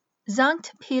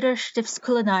Sankt Peter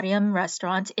Stiftskulinarium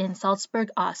restaurant in Salzburg,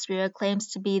 Austria claims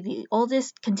to be the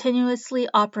oldest continuously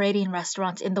operating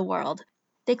restaurant in the world.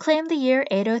 They claim the year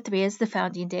 803 as the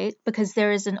founding date because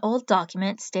there is an old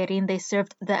document stating they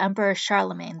served the Emperor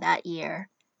Charlemagne that year.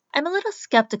 I'm a little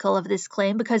skeptical of this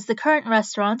claim because the current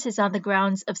restaurant is on the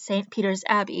grounds of St. Peter's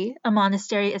Abbey, a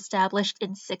monastery established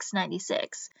in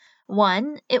 696.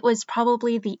 One, it was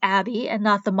probably the abbey and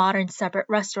not the modern separate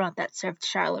restaurant that served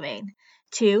Charlemagne.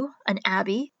 Two, an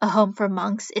abbey, a home for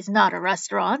monks, is not a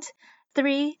restaurant.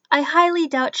 Three, I highly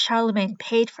doubt Charlemagne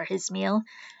paid for his meal.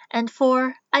 And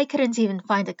four, I couldn't even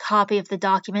find a copy of the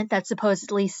document that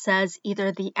supposedly says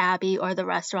either the abbey or the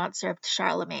restaurant served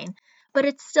Charlemagne, but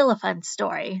it's still a fun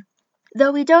story.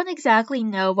 Though we don't exactly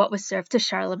know what was served to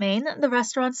Charlemagne, the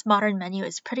restaurant's modern menu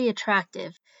is pretty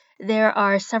attractive. There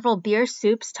are several beer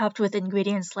soups topped with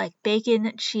ingredients like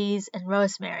bacon, cheese, and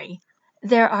rosemary.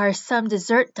 There are some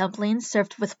dessert dumplings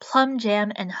served with plum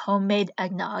jam and homemade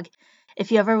eggnog.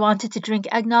 If you ever wanted to drink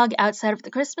eggnog outside of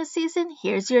the Christmas season,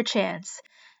 here's your chance.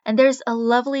 And there's a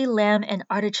lovely lamb and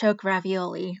artichoke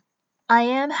ravioli. I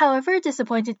am, however,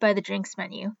 disappointed by the drinks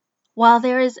menu. While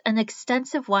there is an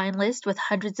extensive wine list with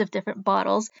hundreds of different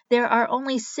bottles, there are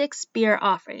only 6 beer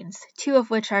offerings, 2 of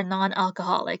which are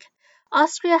non-alcoholic.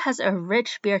 Austria has a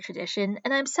rich beer tradition,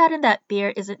 and I'm saddened that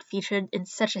beer isn't featured in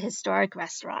such a historic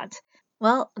restaurant.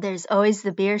 Well, there's always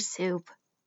the beer soup.